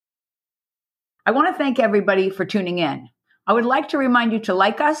I want to thank everybody for tuning in. I would like to remind you to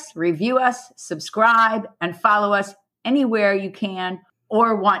like us, review us, subscribe, and follow us anywhere you can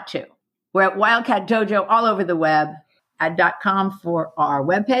or want to. We're at Wildcat Dojo all over the web, at .com for our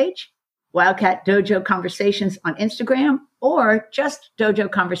webpage, Wildcat Dojo Conversations on Instagram, or just Dojo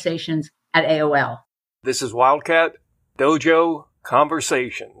Conversations at AOL. This is Wildcat Dojo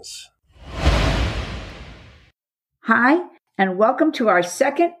Conversations. Hi, and welcome to our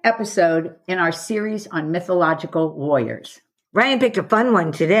second episode in our series on mythological warriors. Ryan picked a fun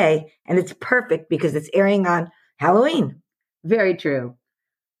one today, and it's perfect because it's airing on Halloween. Very true.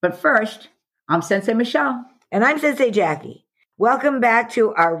 But first, I'm Sensei Michelle. And I'm Sensei Jackie. Welcome back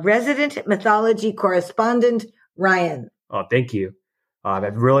to our resident mythology correspondent, Ryan. Oh, thank you.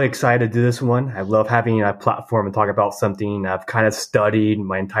 I'm really excited to do this one. I love having a platform and talk about something I've kind of studied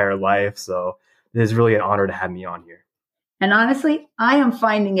my entire life. So it is really an honor to have me on here. And honestly, I am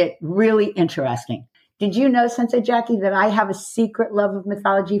finding it really interesting. Did you know, Sensei Jackie, that I have a secret love of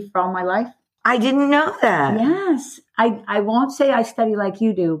mythology for all my life? I didn't know that. Yes. I won't say I study like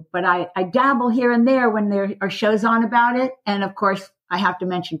you do, but I dabble here and there when there are shows on about it. And of course, I have to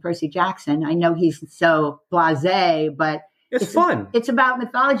mention Percy Jackson. I know he's so blasé, but it's fun. It's about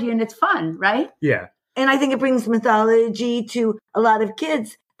mythology and it's fun, right? Yeah. And I think it brings mythology to a lot of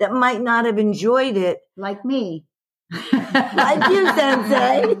kids that might not have enjoyed it. Like me. Like you,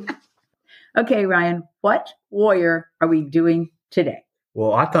 Sensei. Okay, Ryan, what warrior are we doing today?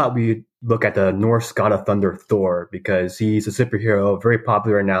 Well, I thought we'd look at the Norse god of thunder, Thor, because he's a superhero, very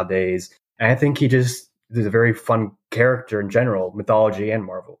popular nowadays. And I think he just is a very fun character in general, mythology and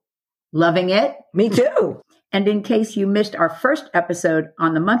Marvel. Loving it? Me too. And in case you missed our first episode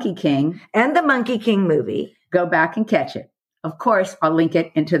on the Monkey King and the Monkey King movie, go back and catch it. Of course, I'll link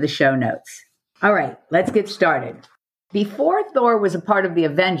it into the show notes. All right, let's get started. Before Thor was a part of the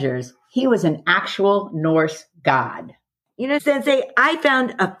Avengers, he was an actual Norse god. You know, Sensei, I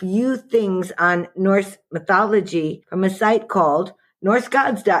found a few things on Norse mythology from a site called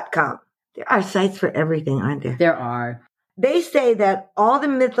NorseGods.com. There are sites for everything, aren't there? There are. They say that all the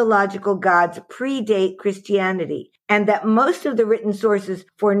mythological gods predate Christianity and that most of the written sources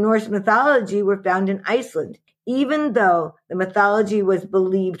for Norse mythology were found in Iceland, even though the mythology was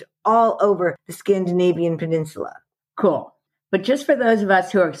believed all over the Scandinavian peninsula. Cool. But just for those of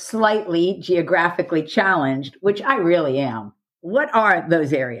us who are slightly geographically challenged, which I really am, what are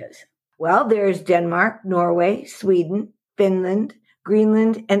those areas? Well, there's Denmark, Norway, Sweden, Finland,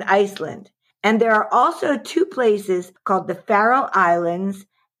 Greenland, and Iceland. And there are also two places called the Faroe Islands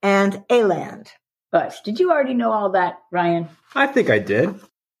and Åland. Did you already know all that, Ryan? I think I did.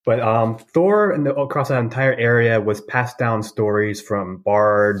 But Thor across that entire area was passed down stories from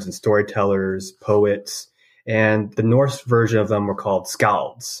bards and storytellers, poets. And the Norse version of them were called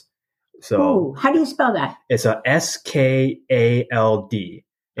skalds. So how do you spell that? It's a Skald.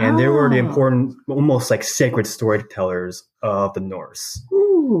 And they were the important, almost like sacred storytellers of the Norse.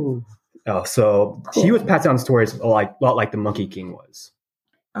 Ooh. So cool. He was passed down stories a lot like the Monkey King was.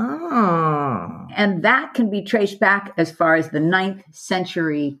 Oh. And that can be traced back as far as the 9th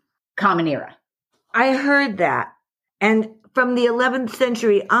century Common Era. I heard that. And from the 11th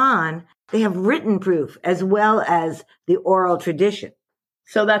century on, they have written proof as well as the oral tradition.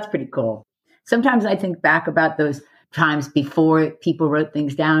 So that's pretty cool. Sometimes I think back about those times before people wrote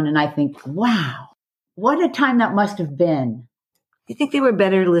things down and I think, wow, what a time that must have been. You think they were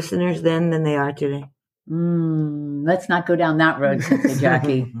better listeners then than they are today? Let's not go down that road, Sensei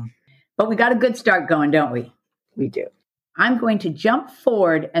Jackie. But we got a good start going, don't we? We do. I'm going to jump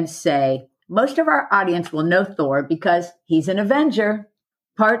forward and say most of our audience will know Thor because he's an Avenger,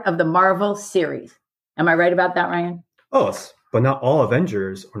 part of the Marvel series. Am I right about that, Ryan? Oh, but not all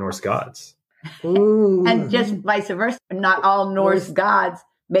Avengers are Norse gods. Ooh. And just vice versa. Not all Norse gods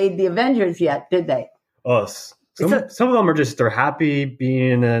made the Avengers yet, did they? Us. Some of them are just, they're happy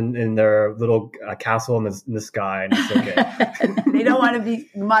being in their little castle in the sky, and it's okay. They don't want to be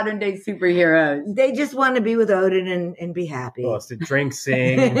modern day superheroes. They just want to be with Odin and be happy. Oh, it's to drink,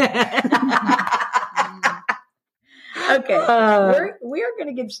 sing. Okay, we are going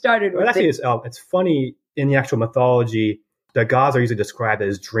to get started with actually, it's funny, in the actual mythology, the gods are usually described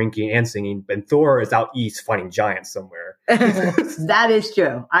as drinking and singing, but Thor is out east fighting giants somewhere. That is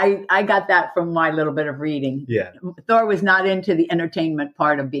true. I got that from my little bit of reading. Yeah. Thor was not into the entertainment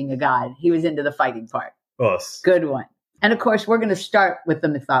part of being a god. He was into the fighting part. Us. Good one. And of course, we're going to start with the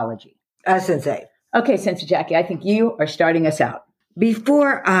mythology. Sensei. Okay, Sensei Jackie, I think you are starting us out.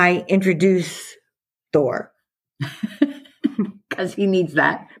 Before I introduce Thor, Because he needs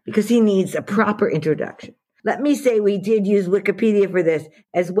that. because he needs a proper introduction, Let me say we did use Wikipedia for this,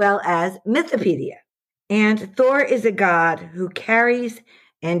 as well as Mythopedia. And Thor is a god who carries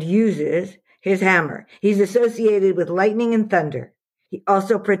and uses his hammer. He's associated with lightning and thunder. He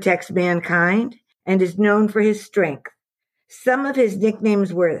also protects mankind and is known for his strength. Some of his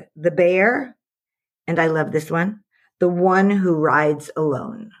nicknames were the Bear, and I love this one, the one who rides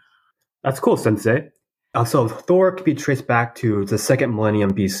alone. That's cool, Sensei. So Thor can be traced back to the 2nd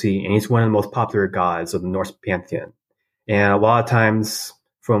millennium BC, and he's one of the most popular gods of the Norse pantheon. And a lot of times,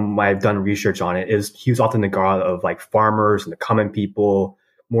 from what I've done research on it, is he was often the god of like farmers and the common people,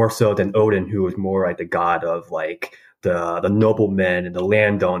 more so than Odin, who was more like the god of like the noblemen and the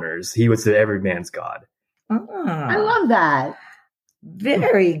landowners. He was the everyman's god. I love that.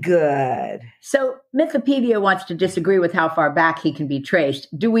 Very good. So Mythopedia wants to disagree with how far back he can be traced.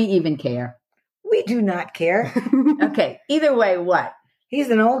 Do we even care? We do not care. Okay, either way, what? He's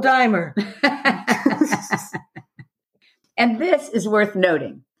an old timer. And this is worth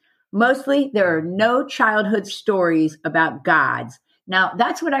noting. Mostly, there are no childhood stories about gods. Now,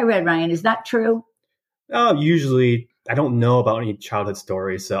 that's what I read, Ryan. Is that true? Usually, I don't know about any childhood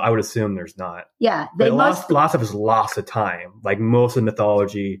stories, so I would assume there's not. Yeah. But lots of it's lost to time. Like most of the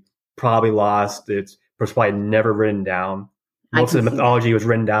mythology, probably lost. It's probably never written down. Most of the mythology was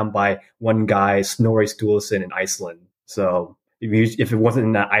written down by one guy, Snorri Sturluson in Iceland. So if it wasn't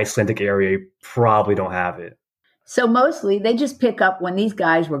in that Icelandic area, you probably don't have it. So mostly they just pick up when these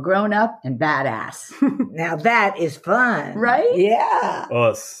guys were grown up and badass. Now that is fun. Right? Yeah.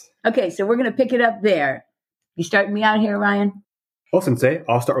 Us. Okay, so we're going to pick it up there. You starting me out here, Ryan? Well, Sensei,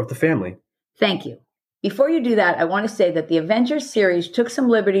 I'll start with the family. Thank you. Before you do that, I want to say that the Avengers series took some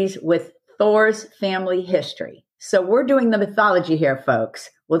liberties with Thor's family history. So we're doing the mythology here, folks.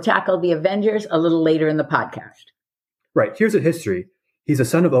 We'll tackle the Avengers a little later in the podcast. Right, here's the history. He's a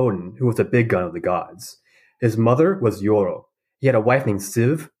son of Odin, who was a big gun of the gods. His mother was Yoro. He had a wife named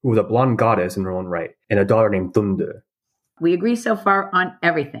Siv, who was a blonde goddess in her own right, and a daughter named Thunder. We agree so far on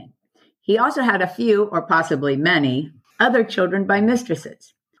everything. He also had a few, or possibly many, other children by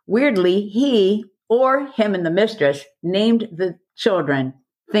mistresses. Weirdly, he, or him and the mistress, named the children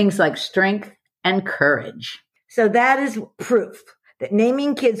things like strength and courage. So that is proof that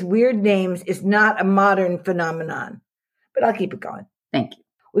naming kids weird names is not a modern phenomenon. But I'll keep it going. Thank you.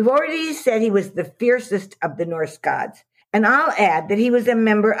 We've already said he was the fiercest of the Norse gods. And I'll add that he was a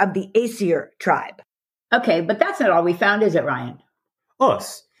member of the Aesir tribe. Okay, but that's not all we found, is it, Ryan?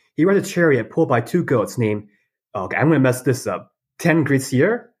 Us. He rides a chariot pulled by 2 goats named, okay, I'm going to mess this up,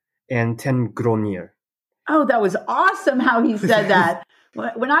 Tengrisir and Tengronir. Oh, that was awesome how he said that.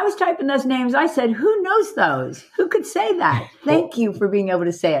 When I was typing those names, I said, who knows those? Who could say that? Thank you for being able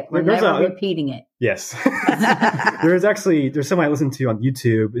to say it. We're never repeating it. Yes. there's someone I listen to on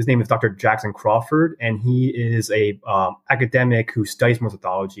YouTube. His name is Dr. Jackson Crawford, and he is a academic who studies Norse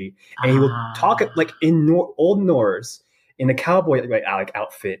mythology. And he will talk like in Old Norse in a cowboy like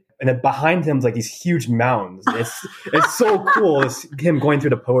outfit, and then behind him is like these huge mountains. It's so cool. It's him going through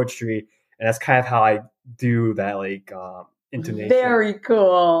the poetry, and that's kind of how I do that intonation. Very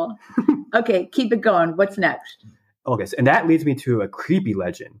cool. Okay, keep it going. What's next? Okay, and that leads me to a creepy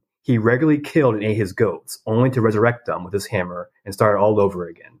legend. He regularly killed and ate his goats, only to resurrect them with his hammer and start all over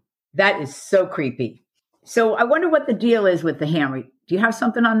again. That is so creepy. So I wonder what the deal is with the hammer. Do you have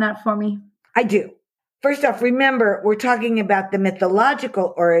something on that for me? I do. First off, remember, we're talking about the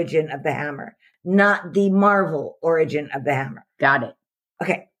mythological origin of the hammer, not the Marvel origin of the hammer. Got it.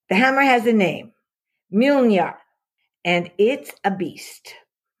 Okay, the hammer has a name, Mjolnir, and it's a beast.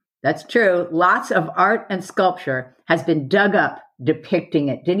 That's true. Lots of art and sculpture has been dug up depicting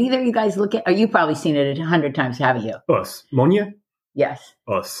it. Did either of you guys look at? Oh, you've probably seen it 100 times, haven't you? Us. Monia? Yes.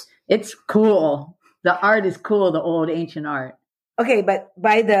 Us. It's cool. The art is cool, the old ancient art. Okay, but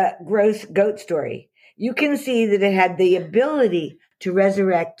by the gross goat story, you can see that it had the ability to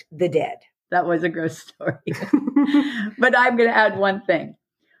resurrect the dead. That was a gross story. But I'm going to add one thing.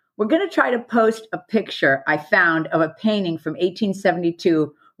 We're going to try to post a picture I found of a painting from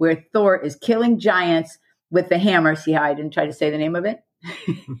 1872 where Thor is killing giants with the hammer. See how I didn't try to say the name of it?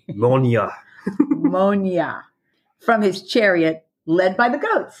 Monia. Monia. From his chariot, led by the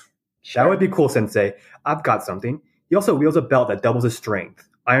goats. That would be cool, Sensei. I've got something. He also wields a belt that doubles his strength,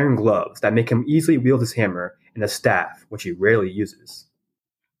 iron gloves that make him easily wield his hammer, and a staff, which he rarely uses.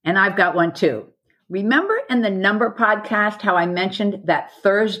 And I've got one too. Remember in the Number podcast how I mentioned that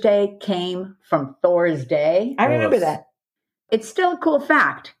Thursday came from Thor's Day? I remember that. It's still a cool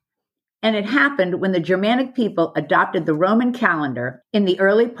fact. And it happened when the Germanic people adopted the Roman calendar in the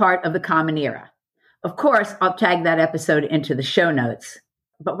early part of the Common Era. Of course, I'll tag that episode into the show notes.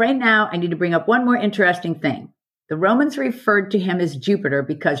 But right now, I need to bring up one more interesting thing. The Romans referred to him as Jupiter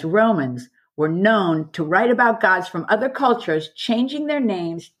because Romans were known to write about gods from other cultures, changing their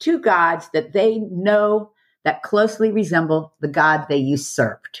names to gods that they know that closely resemble the god they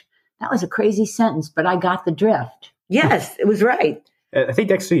usurped. That was a crazy sentence, but I got the drift. Yes, it was right. I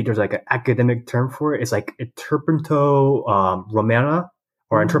think actually there's like an academic term for it. It's like interpreto Romana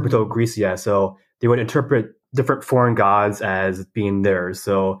or interpreto Graecia. So they would interpret different foreign gods as being theirs.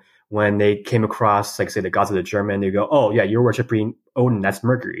 So when they came across, like, say, the gods of the German, they go, oh, yeah, you're worshiping Odin. That's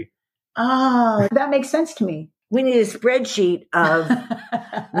Mercury. Oh, that makes sense to me. We need a spreadsheet of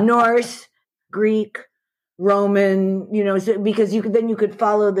Norse, Greek, Roman, because you could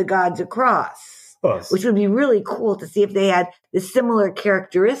follow the gods across, which would be really cool to see if they had the similar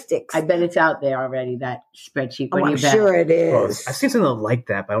characteristics. I bet it's out there already, that spreadsheet. I'm sure it is. I've seen something like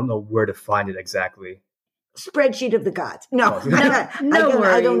that, but I don't know where to find it exactly. Spreadsheet of the gods. No, worries.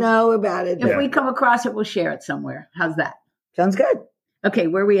 I don't know about it. If we come across it, we'll share it somewhere. How's that? Sounds good. Okay,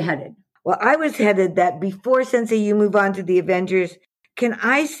 where are we headed? Well, I was headed that before, Sensei, you move on to the Avengers, can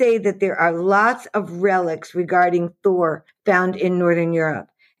I say that there are lots of relics regarding Thor found in Northern Europe?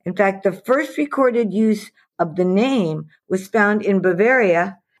 In fact, the first recorded use of the name was found in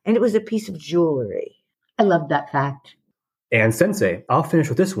Bavaria, and it was a piece of jewelry. I love that fact. And Sensei, I'll finish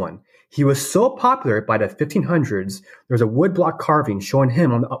with this one. He was so popular by the 1500s, there was a woodblock carving showing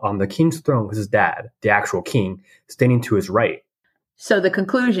him on the king's throne with his dad, the actual king, standing to his right. So the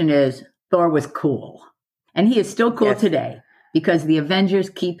conclusion is Thor was cool. And he is still cool today because the Avengers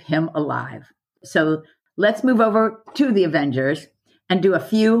keep him alive. So let's move over to the Avengers and do a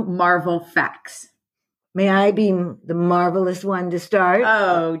few Marvel facts. May I be the marvelous one to start?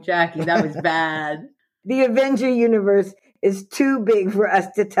 Oh, Jackie, that was bad. The Avenger universe is too big for us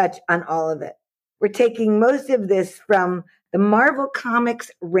to touch on all of it. We're taking most of this from the Marvel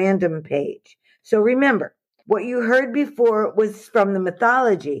Comics random page. So remember, what you heard before was from the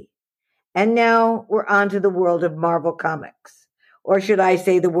mythology, and now we're on to the world of Marvel Comics. Or should I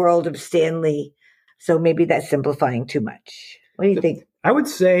say the world of Stan Lee? So maybe that's simplifying too much. What do you think? I would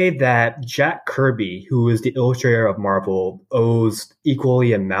say that Jack Kirby, who is the illustrator of Marvel, owes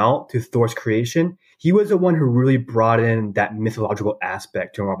equally amount to Thor's creation. He was the one who really brought in that mythological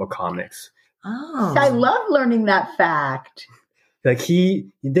aspect to Marvel Comics. Oh, I love learning that fact. Like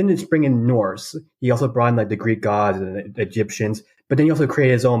he didn't just bring in Norse. He also brought in like the Greek gods and the Egyptians. But then he also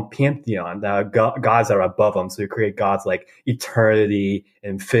created his own pantheon, gods that are above him. So he created gods like Eternity,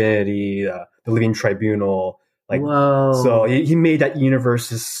 Infinity, the Living Tribunal. Whoa. So he made that universe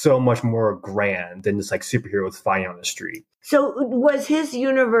so much more grand than just like superheroes fighting on the street. So was his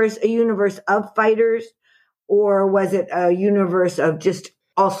universe a universe of fighters, or was it a universe of just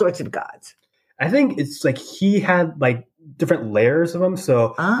all sorts of gods? I think it's like he had like different layers of them.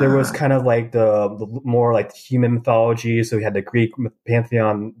 So there was kind of like the more like human mythology. So he had the Greek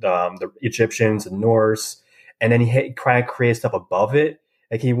pantheon, the Egyptians, and Norse, and then he kind of created stuff above it.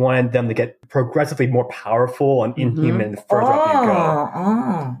 Like he wanted them to get progressively more powerful and inhuman the further up you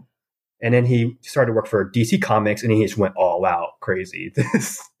go. And then he started to work for DC Comics, and he just went all out crazy.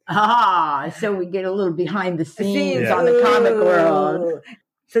 So we get a little behind the scenes on the comic world.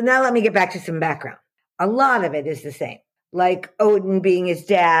 So now let me get back to some background. A lot of it is the same, like Odin being his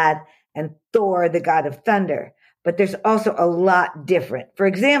dad and Thor, the god of thunder. But there's also a lot different. For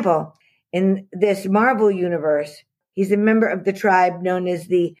example, in this Marvel universe, he's a member of the tribe known as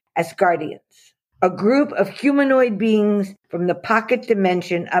the Asgardians, a group of humanoid beings from the pocket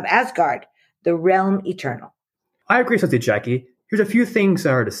dimension of Asgard, the realm eternal. I agree with you, Jackie. Here's a few things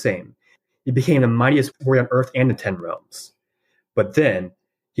that are the same. He became the mightiest warrior on Earth and the 10 realms. But then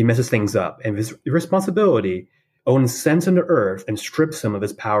he messes things up, and his irresponsibility, Odin sends him to Earth and strips him of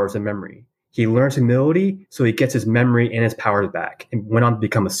his powers and memory. He learns humility, so he gets his memory and his powers back, and went on to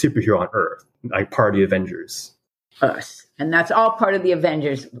become a superhero on Earth, like part of the Avengers. Us. And that's all part of the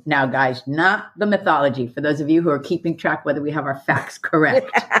Avengers now, guys, not the mythology, for those of you who are keeping track whether we have our facts correct.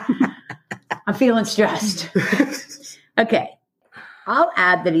 I'm feeling stressed. Okay. I'll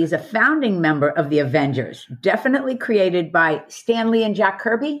add that he's a founding member of the Avengers, definitely created by Stan Lee and Jack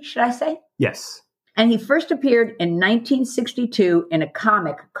Kirby, should I say? Yes. And he first appeared in 1962 in a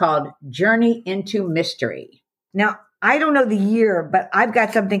comic called Journey into Mystery. Now, I don't know the year, but I've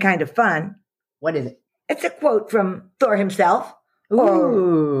got something kind of fun. What is it? It's a quote from Thor himself,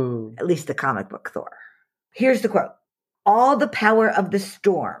 or at least the comic book Thor. Here's the quote. All the power of the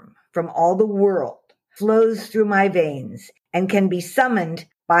storm from all the world flows through my veins and can be summoned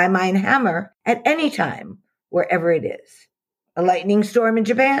by mine hammer at any time, wherever it is. A lightning storm in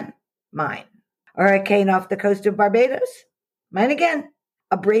Japan? Mine. A hurricane off the coast of Barbados? Mine again.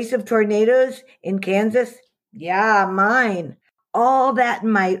 abrasive tornadoes in Kansas? Yeah, mine. All that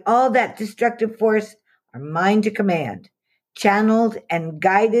might, all that destructive force are mine to command, channeled and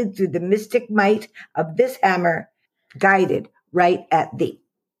guided through the mystic might of this hammer, guided right at thee.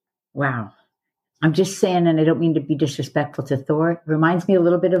 Wow. I'm just saying, and I don't mean to be disrespectful to Thor. It reminds me a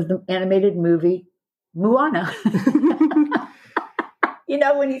little bit of the animated movie Moana. You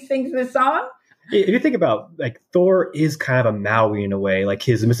know, when he sings the song? If you think about, like, Thor is kind of a Maui in a way. Like,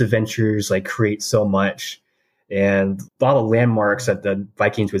 his misadventures, like, create so much. And a lot of landmarks that the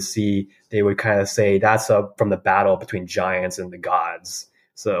Vikings would see, they would kind of say that's from the battle between giants and the gods.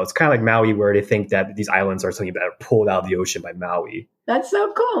 So it's kind of like Maui, where they think that these islands are something that are pulled out of the ocean by Maui. That's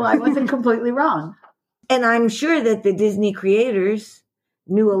so cool. I wasn't completely wrong. And I'm sure that the Disney creators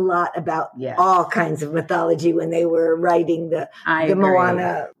knew a lot about all kinds of mythology when they were writing the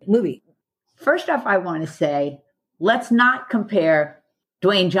Moana movie. First off, I want to say, let's not compare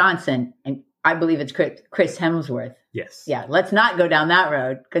Dwayne Johnson and I believe it's Chris Hemsworth. Yes. Yeah, let's not go down that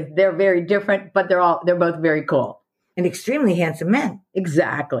road because they're very different, but they're both very cool. And extremely handsome men.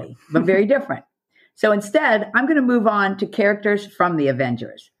 Exactly, but very different. So instead, I'm going to move on to characters from the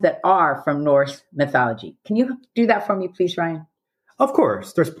Avengers that are from Norse mythology. Can you do that for me, please, Ryan? Of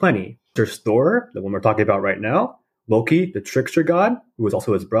course, there's plenty. There's Thor, the one we're talking about right now, Loki, the trickster god, who is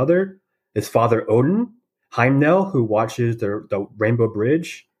also his brother, his father Odin, Heimdall, who watches the Rainbow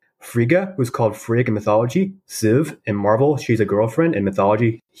Bridge, Frigga, who's called Frigg in mythology, Siv in Marvel, she's a girlfriend, in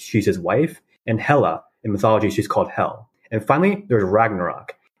mythology, she's his wife, and Hela, in mythology, she's called Hel. And finally, there's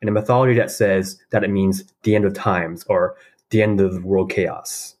Ragnarok, in a mythology that says that it means the end of times or the end of the world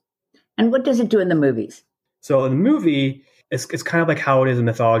chaos. And what does it do in the movies? So in the movie, it's kind of like how it is in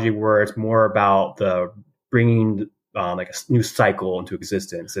mythology, where it's more about the bringing like a new cycle into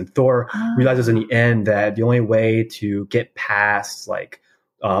existence. And Thor realizes in the end that the only way to get past like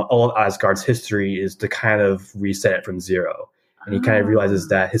all of Asgard's history is to kind of reset it from zero. And he kind of realizes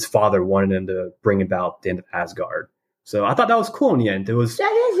that his father wanted him to bring about the end of Asgard. So I thought that was cool in the end. That is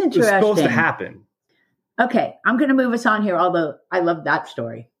interesting. It was supposed to happen. Okay, I'm going to move us on here, although I love that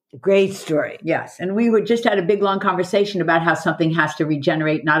story. Great story. Yes, and we just had a big, long conversation about how something has to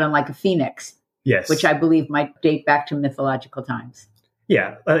regenerate, not unlike a phoenix. Yes. Which I believe might date back to mythological times.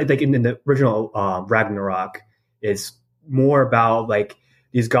 Yeah, like in the original Ragnarok, it's more about like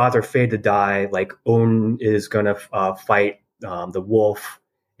these gods are fated to die. Like Odin is going to fight the wolf,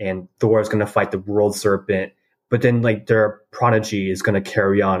 and Thor is going to fight the world serpent. But then like their prodigy is going to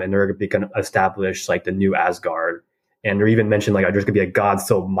carry on, and they're going to establish like the new Asgard. And they're even mentioned like there's going to be a god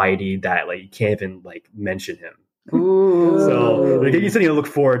so mighty that like you can't even like mention him. Ooh. So like, it's something to look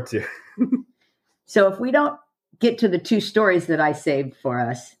forward to. So if we don't get to the two stories that I saved for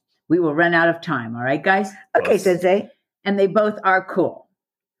us, we will run out of time. All right, guys? Okay, Sensei. And they both are cool.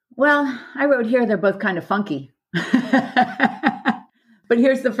 Well, I wrote here they're both kind of funky. But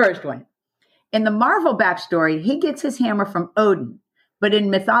here's the first one. In the Marvel backstory, he gets his hammer from Odin, but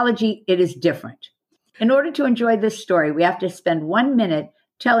in mythology, it is different. In order to enjoy this story, we have to spend 1 minute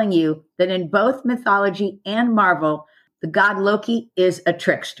telling you that in both mythology and Marvel, the god Loki is a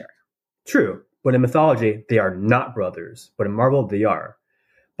trickster. True, but in mythology, they are not brothers, but in Marvel, they are.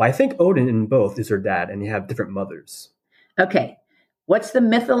 But I think Odin in both is her dad, and they have different mothers. Okay, what's the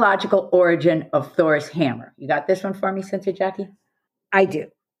mythological origin of Thor's hammer? You got this one for me, Sensei Jackie? I do.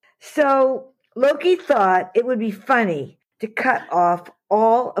 So Loki thought it would be funny to cut off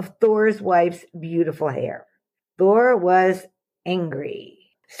all of Thor's wife's beautiful hair. Thor was angry.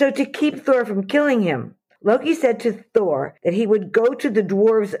 So to keep Thor from killing him, Loki said to Thor that he would go to the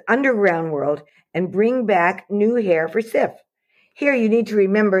dwarves' underground world and bring back new hair for Sif. Here you need to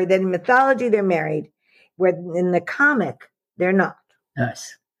remember that in mythology they're married, where in the comic they're not.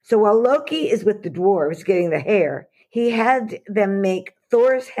 Yes. So while Loki is with the dwarves getting the hair, he had them make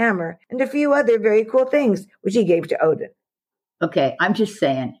Thor's hammer and a few other very cool things, which he gave to Odin. Okay, I'm just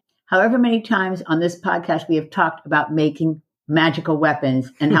saying, however many times on this podcast we have talked about making magical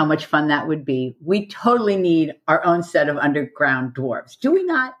weapons and how much fun that would be, we totally need our own set of underground dwarves. Do we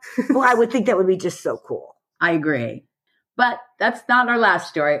not? Well, I would think that would be just so cool. I agree. But that's not our last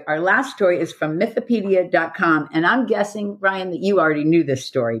story. Our last story is from Mythopedia.com. And I'm guessing, Ryan, that you already knew this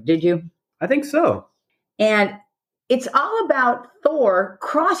story. Did you? I think so. And it's all about Thor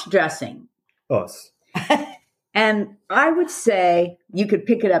cross-dressing. Us. And I would say you could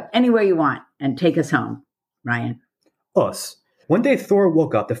pick it up anywhere you want and take us home, Ryan. Us. One day Thor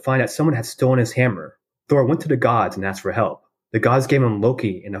woke up to find that someone had stolen his hammer. Thor went to the gods and asked for help. The gods gave him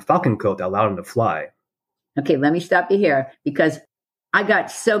Loki and a falcon coat that allowed him to fly. Okay, let me stop you here because I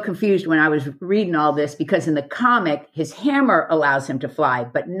got so confused when I was reading all this because in the comic, his hammer allows him to fly,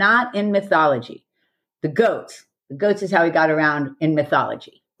 but not in mythology. The goats is how he got around in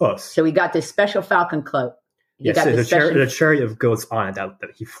mythology. Us. So he got this special falcon cloak. Yes, the chariot of goats on it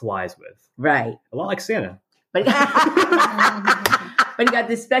that he flies with. Right. A lot like Santa. But he got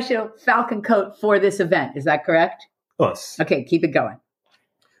this special falcon coat for this event. Is that correct? Us. Okay, keep it going.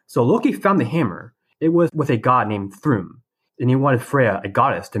 So Loki found the hammer. It was with a god named Thrym, and he wanted Freya, a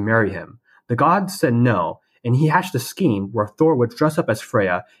goddess, to marry him. The god said no, and he hatched a scheme where Thor would dress up as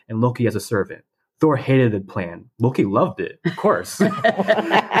Freya and Loki as a servant. Thor hated the plan. Loki loved it, of course. So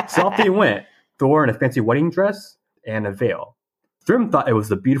off they went. Thor in a fancy wedding dress and a veil. Thrym thought it was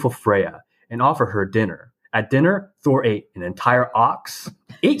the beautiful Freya and offered her dinner. At dinner, Thor ate an entire ox,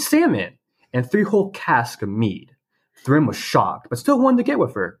 8 salmon, and 3 whole casks of mead. Thrym was shocked, but still wanted to get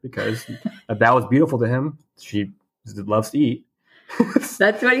with her because that was beautiful to him. She loves to eat.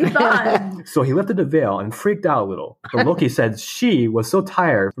 That's what he thought. So he lifted the veil and freaked out a little. But Loki said she was so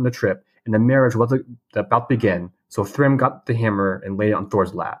tired from the trip and the marriage was about to begin. So Thrym got the hammer and laid it on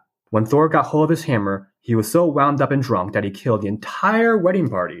Thor's lap. When Thor got hold of his hammer, he was so wound up and drunk that he killed the entire wedding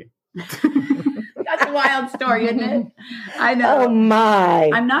party. That's a wild story, isn't it? I know. Oh, my.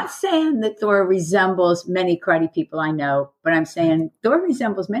 I'm not saying that Thor resembles many cruddy people I know, but I'm saying Thor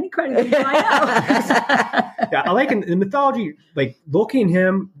resembles many cruddy people I know. Yeah, I like in mythology, like Loki and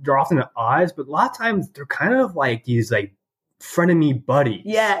him, they're often at odds, but a lot of times they're kind of like these like frenemy buddies.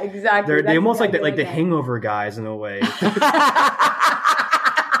 Yeah, exactly. They're almost like the Hangover guys in a way.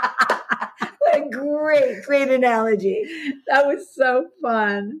 Great analogy. That was so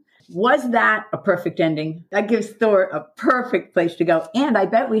fun. Was that a perfect ending? That gives Thor a perfect place to go. And I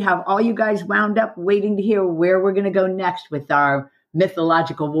bet we have all you guys wound up waiting to hear where we're going to go next with our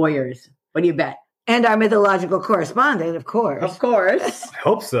mythological warriors. What do you bet? And our mythological correspondent, of course. Of course. I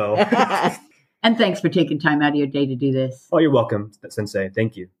hope so. And thanks for taking time out of your day to do this. Oh, you're welcome, Sensei.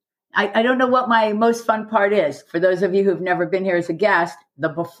 Thank you. I don't know what my most fun part is. For those of you who've never been here as a guest, the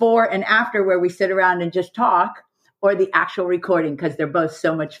before and after where we sit around and just talk, or the actual recording, because they're both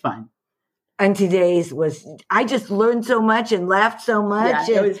so much fun. And today's I just learned so much and laughed so much.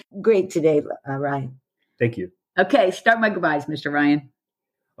 Yeah, it was great today, Ryan. Thank you. Okay, start my goodbyes, Mr. Ryan.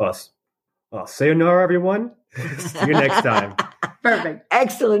 Sayonara, everyone. See you next time. Perfect.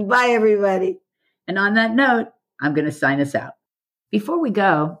 Excellent. Bye, everybody. And on that note, I'm going to sign us out. Before we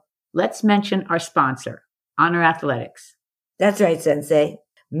go, let's mention our sponsor, Honor Athletics. That's right, Sensei.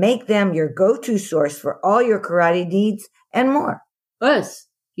 Make them your go-to source for all your karate needs and more. Us.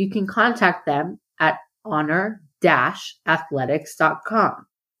 You can contact them at honor-athletics.com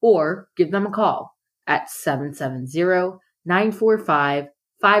or give them a call at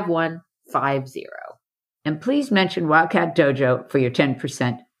 770-945-5150. And please mention Wildcat Dojo for your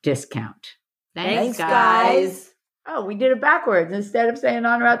 10% discount. Thanks, guys. Oh, we did it backwards. Instead of saying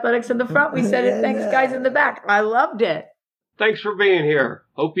Honor Athletics in the front, we said it thanks, guys, in the back. I loved it. Thanks for being here.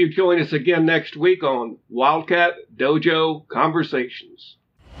 Hope you join us again next week on Wildcat Dojo Conversations.